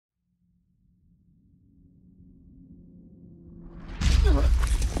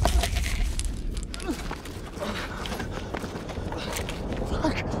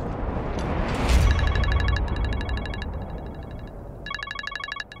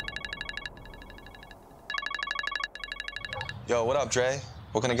Yo, what up, Dre?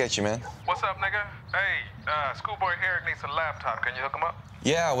 What can I get you, man? What's up, nigga? Hey, schoolboy Eric needs a laptop. Can you hook him up?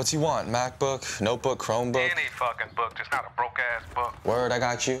 Yeah, what's he want? MacBook, notebook, Chromebook? Any fucking book, just not a broke-ass book. Word, I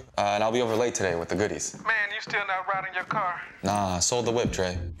got you. And I'll be over late today with the goodies. Man, you still not riding your car? Nah, sold the whip,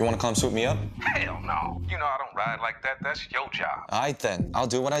 Dre. You wanna come swoop me up? Hell no. You know I don't ride like that. That's your job. All right, then. I'll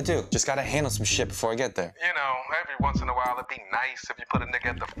do what I do. Just gotta handle some shit before I get there. You know, every once in a while it'd be nice if you put a nigga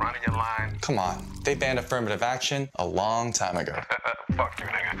at the front of your line. Come on. They banned affirmative action a long time ago. Fuck you,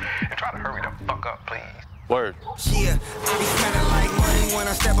 nigga. And try to hurry the fuck up, please. Word. Yeah, I be spending like money when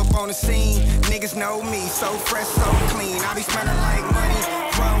I step up on the scene. Niggas know me, so fresh, so clean. I be spending like money,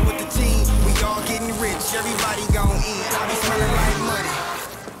 run with the team. We all getting rich, everybody gon' eat. I be spending like money.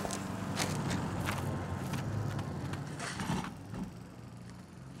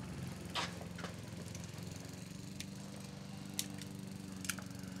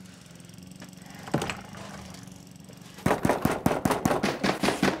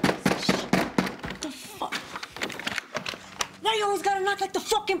 You always gotta knock like the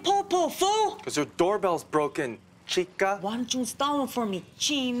fucking po-po, fool! Because your doorbell's broken, chica. Why don't you install one for me,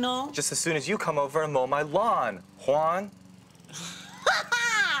 Chino? Just as soon as you come over and mow my lawn, Juan.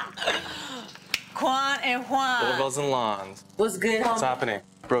 Kwan and Juan. Doorbells and lawns. What's good, homie? What's happening?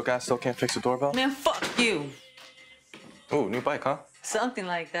 Broke ass still can't fix a doorbell? Man, fuck you. Ooh, new bike, huh? Something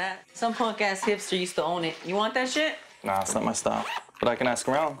like that. Some punk-ass hipster used to own it. You want that shit? Nah, it's not my style. But I can ask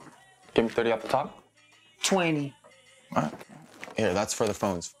around. Give me 30 off the top. 20. All right. Here, that's for the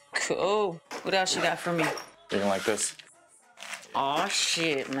phones. Cool. What else you got for me? You're gonna like this. Aw,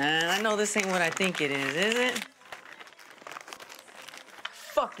 shit, man. I know this ain't what I think it is it?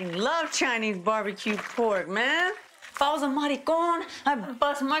 Fucking love Chinese barbecue pork, man. If I was a maricon, I'd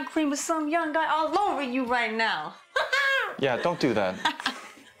bust my cream with some young guy all over you right now. Yeah, don't do that.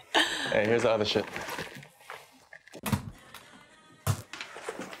 Hey, here's the other shit.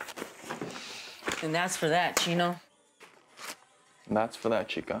 And that's for that, Chino. And that's for that,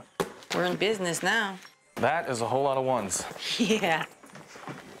 chica. We're in business now. That is a whole lot of ones. Yeah.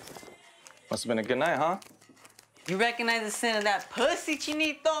 Must have been a good night, huh? You recognize the scent of that pussy,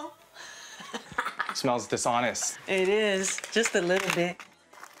 Chinito? Smells dishonest. It is, just a little bit.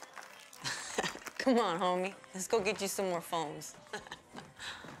 Come on, homie. Let's go get you some more phones.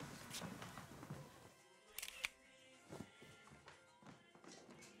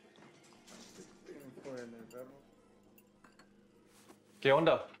 ¿Qué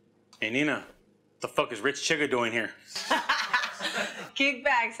onda? Hey, Nina, what the fuck is Rich Chigga doing here? Kick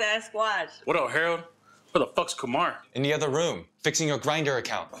back, Sasquatch. What up, Harold? Where the fuck's Kumar? In the other room, fixing your Grindr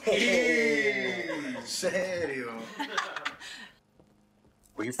account. Serio?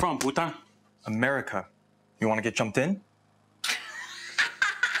 Where you from, puta? America. You want to get jumped in?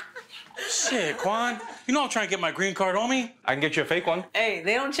 Shit, Kwan. You know I'm trying to get my green card, homie. I can get you a fake one. Hey,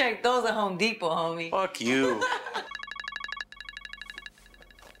 they don't check those at Home Depot, homie. Fuck you.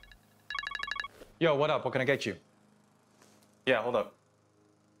 Yo, what up? What can I get you? Yeah, hold up.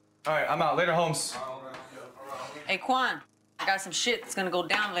 All right, I'm out. Later, Holmes. Hey, Kwan, I got some shit that's gonna go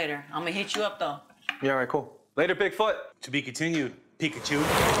down later. I'm gonna hit you up, though. Yeah, all right, cool. Later, Bigfoot. To be continued, Pikachu.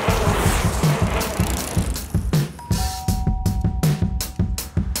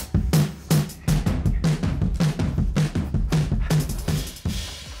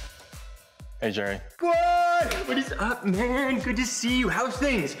 Hey, Jerry. What? What is up, man? Good to see you. How's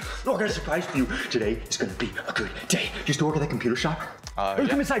things? Oh, I got a surprise for you. Today is gonna be a good day. You still work at that computer shop? Yeah.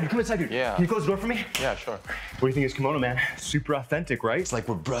 Come inside, dude. Come inside, dude. Yeah. Can you close the door for me? Yeah, sure. What do you think of this kimono, man? Super authentic, right? It's like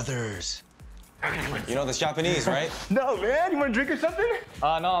we're brothers. You know this Japanese, right? No, man. You want a drink or something? No,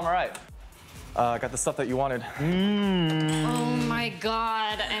 I'm all right. Got the stuff that you wanted. Oh my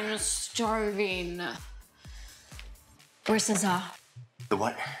God, I'm starving. Where's Cesar? The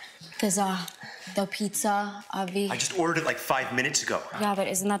what? The pizza, Avi. I just ordered it like 5 minutes ago. Yeah, but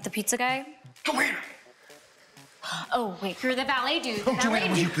isn't that the pizza guy? Joanna! Oh, wait, you're the valet dude. Oh, Joanna,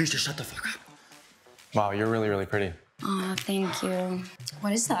 will you please just shut the fuck up? Wow, you're really, really pretty. Oh, thank you.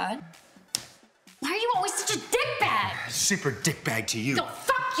 What is that? Why are you always such a dickbag? Super dickbag to you. No,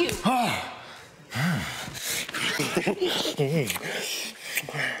 fuck you! I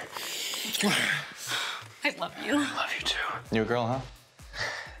love you. I love you too. New girl, huh?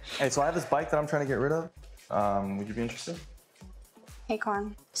 Hey, so I have this bike that I'm trying to get rid of. Would you be interested? Hey,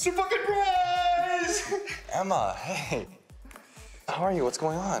 Kwan. Super fucking prize! Emma, hey. How are you? What's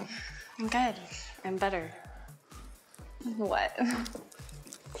going on? I'm good. I'm better. What?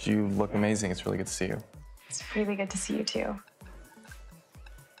 You look amazing. It's really good to see you. It's really good to see you, too.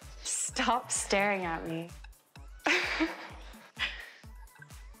 Stop staring at me.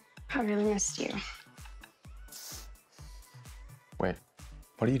 I really missed you.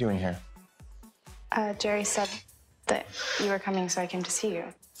 What are you doing here? Jerry said that you were coming, so I came to see you.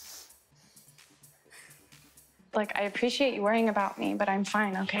 Look, I appreciate you worrying about me, but I'm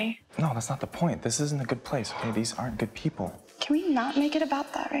fine, okay? No, that's not the point. This isn't a good place, okay? These aren't good people. Can we not make it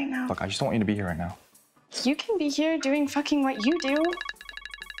about that right now? Look, I just don't want you to be here right now. You can be here doing fucking what you do.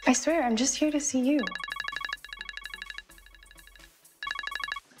 I swear, I'm just here to see you.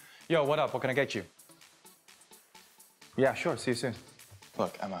 Yo, what up? What can I get you? Yeah, sure. See you soon.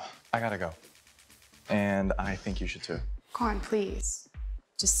 Look, Emma, I gotta go. And I think you should too. Kwan, please.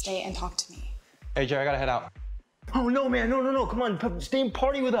 Just stay and talk to me. Hey, Jerry, I gotta head out. Oh, no, man, no. Come on, stay and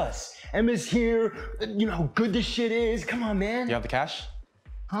party with us. Emma's here. You know how good this shit is. Come on, man. You have the cash?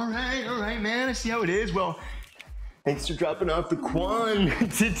 All right, man. I see how it is. Well, thanks for dropping off the Kwan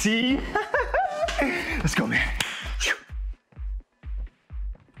to tea. Let's go, man.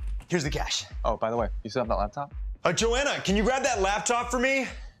 Here's the cash. Oh, by the way, you still have that laptop? Joanna, can you grab that laptop for me?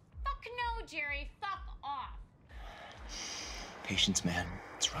 Fuck no, Jerry. Fuck off. Patience, man.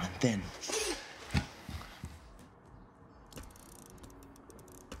 It's running thin.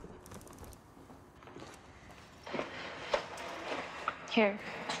 Here.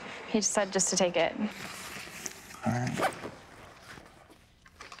 He just said just to take it. All right.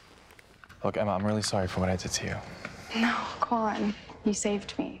 Look, Emma, I'm really sorry for what I did to you. No, Kwan. You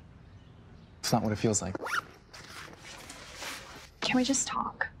saved me. It's not what it feels like. Can we just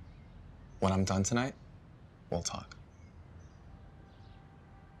talk? When I'm done tonight, we'll talk.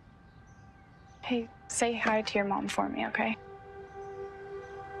 Hey, say hi to your mom for me, okay?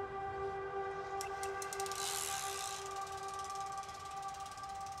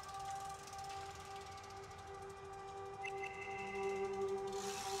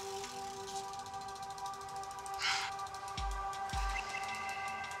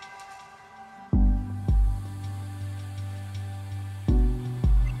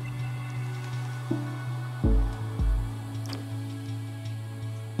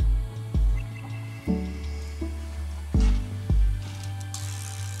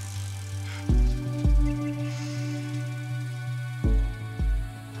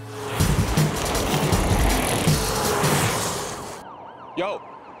 Yo.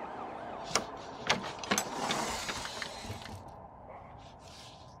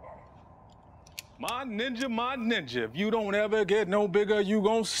 My ninja. If you don't ever get no bigger, you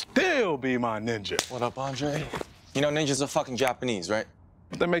gon' still be my ninja. What up, Andre? You know ninjas are fucking Japanese, right?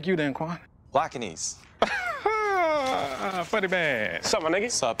 What that make you then, Kwan? Blackanese. Funny man. What's up, my nigga?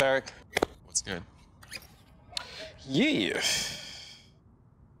 What's up, Eric? What's good? Yeah.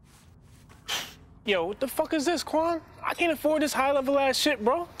 Yo, what the fuck is this, Kwan? I can't afford this high-level ass shit,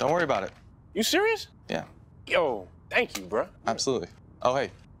 bro. Don't worry about it. You serious? Yeah. Yo, thank you, bro. Absolutely. Oh,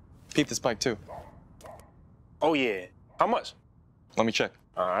 hey, peep this bike, too. Oh, yeah. How much? Let me check.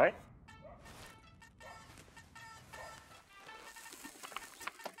 All right.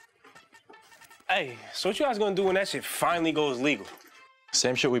 Hey, so what you guys gonna do when that shit finally goes legal?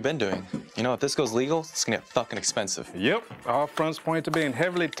 Same shit we've been doing. You know, if this goes legal, it's gonna get fucking expensive. Yep. All fronts point to being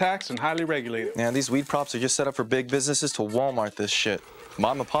heavily taxed and highly regulated. Man, these weed props are just set up for big businesses to Walmart this shit.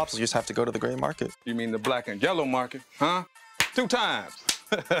 Mom and pops will just have to go to the gray market. You mean the black and yellow market, huh? 2 times.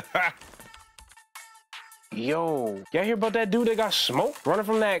 Yo, y'all hear about that dude that got smoked running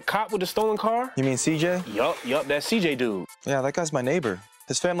from that cop with the stolen car? You mean CJ? Yup, that CJ dude. Yeah, that guy's my neighbor.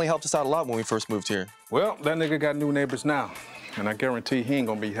 His family helped us out a lot when we first moved here. Well, that nigga got new neighbors now. And I guarantee he ain't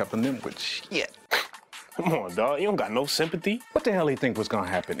gonna be helping them with shit. Come on, dog. You don't got no sympathy. What the hell he think was gonna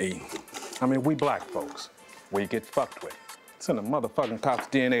happen, E? I mean, we black folks. We get fucked with. It's in the motherfucking cop's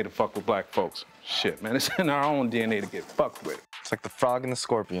DNA to fuck with black folks. Shit, man, it's in our own DNA to get fucked with. It's like the frog and the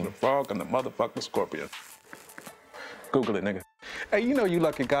scorpion. The frog and the motherfucking scorpion. Google it, nigga. Hey, you know you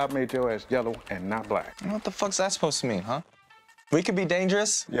lucky God made your ass yellow and not black. What the fuck's that supposed to mean, huh? We could be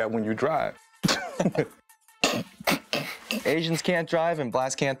dangerous? Yeah, when you drive. Asians can't drive and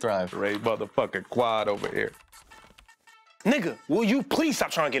blacks can't thrive. Ray motherfucking quad over here. Nigga, will you please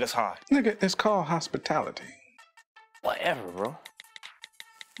stop trying to get us high? Nigga, it's called hospitality. Whatever, bro.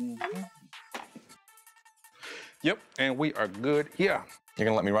 Mm-hmm. Yep, and we are good here. You're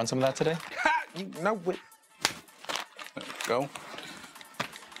gonna let me run some of that today? Ha! You know it. There we go.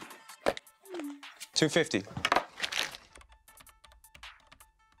 $250.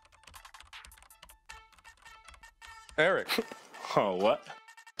 Eric. Oh, what?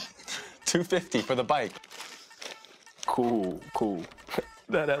 $250 for the bike. Cool.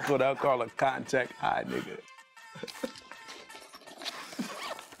 That's what I call a contact high, nigga.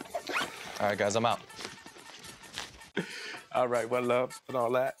 All right, guys, I'm out. All right, well, love, and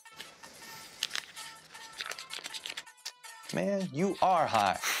all that. Man, you are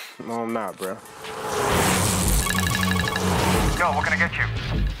high. No, I'm not, bro. Yo, what can I get you?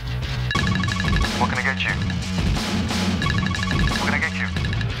 What can I get you? What can I get you?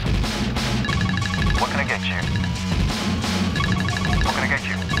 What can I get you? What can I get you? What can I get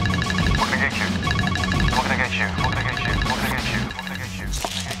you? What can I get you? What can I get you? What can I get you? What can I get you? What can I get you?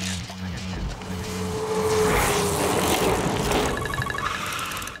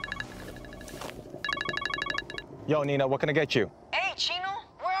 Yo, Nina, what can I get you? Hey, Chino,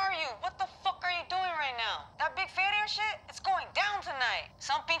 where are you? What the fuck are you doing right now? That big feria shit? It's going down tonight.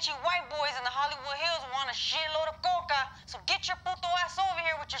 Some pinchy white boys in the Hollywood Hills want a shitload of coca, so get your puto ass over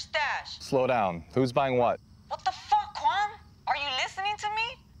here with your stash. Slow down. Who's buying what? What the fuck, Kwan? Are you listening to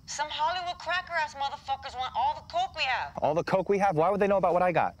me? Some Hollywood cracker-ass motherfuckers want all the coke we have. All the coke we have? Why would they know about what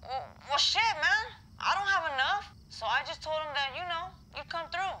I got? Well, shit, man. I don't have enough, so I just told them that, you know, you'd come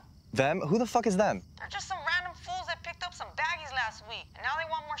through. Them? Who the fuck is them? They're just some random fools that picked up some baggies last week, and now they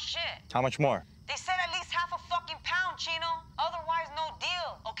want more shit. How much more? They said at least half a fucking pound, Chino. Otherwise, no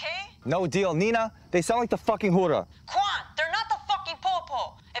deal, okay? No deal. Nina, they sound like the fucking hura. Kwan, they're not the fucking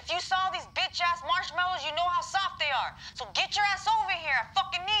popo. If you saw these bitch-ass marshmallows, you know how soft they are. So get your ass over here. I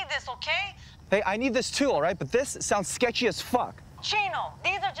fucking need this, okay? Hey, I need this too, all right? But this sounds sketchy as fuck. Chino,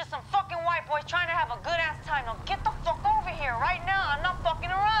 these are just some fucking white boys trying to have a good-ass time. Now get the fuck over here right now. I'm not fucking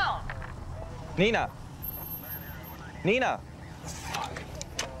around. Nina. Nina. Fuck.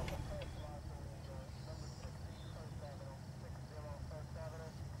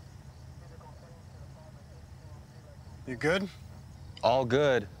 You good? All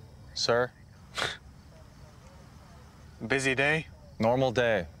good, sir. Busy day? Normal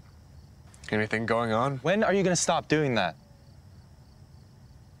day. Anything going on? When are you gonna stop doing that?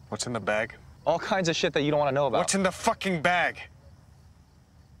 What's in the bag? All kinds of shit that you don't want to know about. What's in the fucking bag?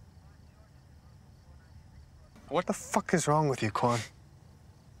 What the fuck is wrong with you, Kwan?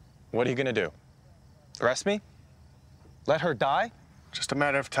 What are you gonna do? Arrest me? Let her die? Just a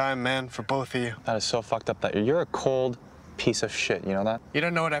matter of time, man, for both of you. That is so fucked up that you're a cold piece of shit, you know that? You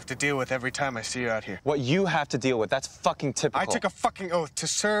don't know what I have to deal with every time I see you out here. What you have to deal with, that's fucking typical. I took a fucking oath to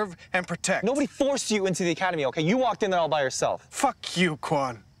serve and protect. Nobody forced you into the academy, okay? You walked in there all by yourself. Fuck you,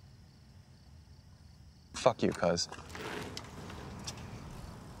 Kwan. Fuck you, cuz.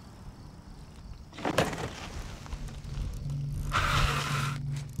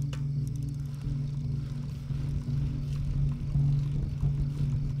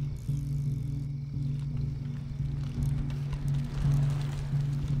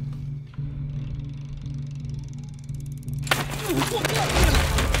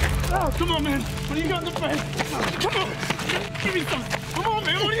 Oh, come on, man. What do you got in the bag? Come on. Give me some. Come on,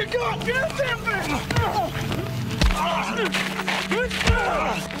 man. What do you got? Get out there, man.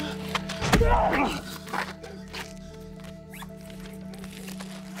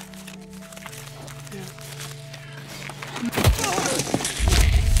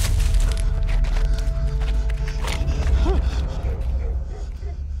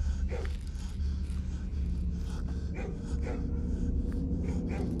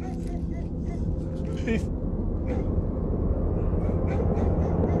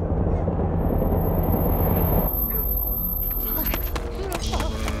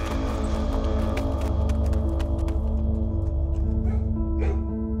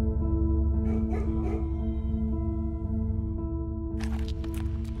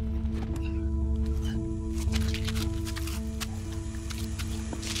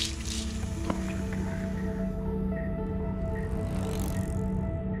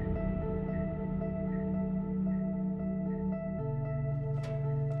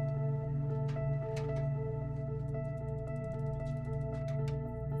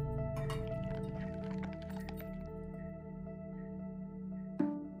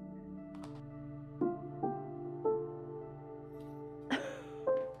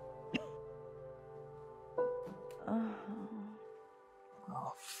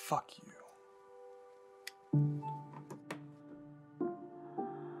 Oh, fuck you.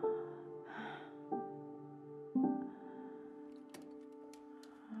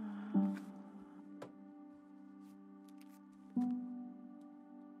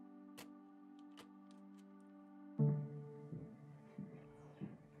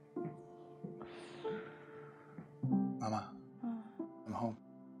 Mama, I'm home.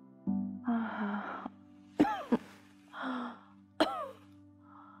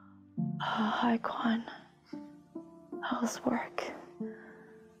 Hi, Kwan. How's work?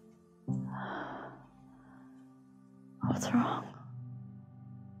 What's wrong?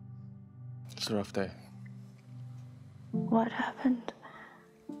 It's a rough day. What happened?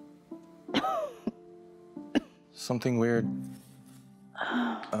 Something weird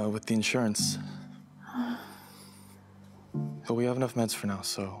with the insurance. But we have enough meds for now,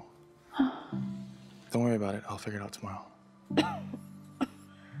 so don't worry about it. I'll figure it out tomorrow.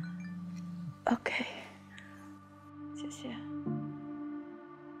 Okay. 谢谢.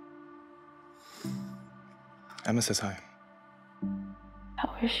 Emma says hi. How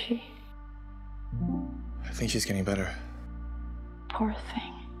is she? I think she's getting better. Poor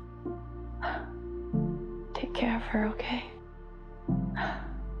thing. Take care of her, okay?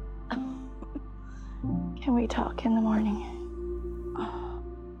 Can we talk in the morning?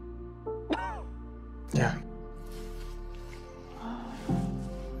 Yeah.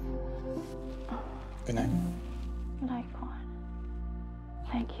 Good night. Good night, Kwan.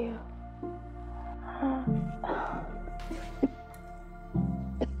 Thank you.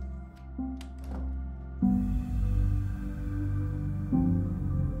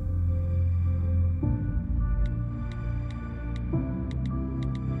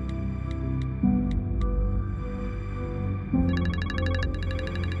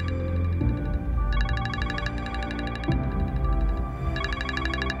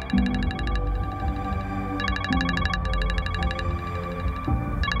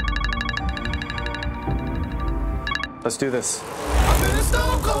 Let's do this. I've been a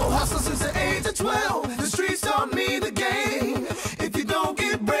stone cold hustler since the age of 12. The streets taught me the game. If you don't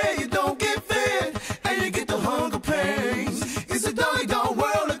get bread, you don't get fed, and you get the hunger pains. It's a dog-eat-dog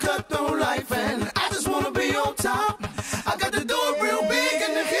world, a cutthroat life, and I just wanna be on top. I got to do it real big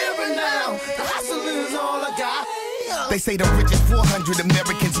in the here and now. The hustle is all I got. They say the richest 400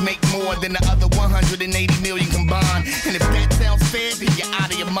 Americans make more than the other 180 million combined. And if that sounds fair, then you're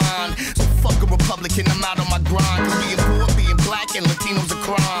out of your mind. So fuck a Republican, I'm out on my grind. Cause being poor, being black, and Latinos a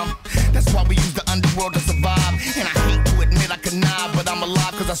crime. That's why we use the underworld to survive. And I hate to admit I connive, but I'm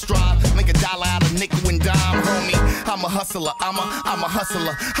alive cause I strive. Make a dollar out of nickel and dime, homie. I'm a hustler, I'm a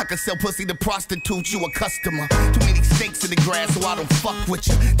hustler. I can sell pussy to prostitutes, you a customer. Too many snakes in the grass, so I don't fuck with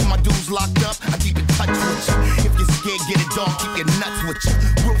you. Till my dudes locked up, I keep in touch with you. If you're scared, get it dog, keep your nuts with you.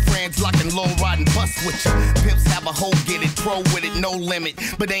 Real friends locking low, riding bus with you. Pimps have a hoe, get it, pro with it, no limit.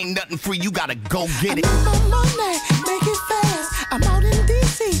 But ain't nothing free, you gotta go get it. I need my money, make it fast. I'm out in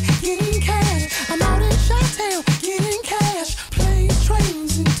DC, getting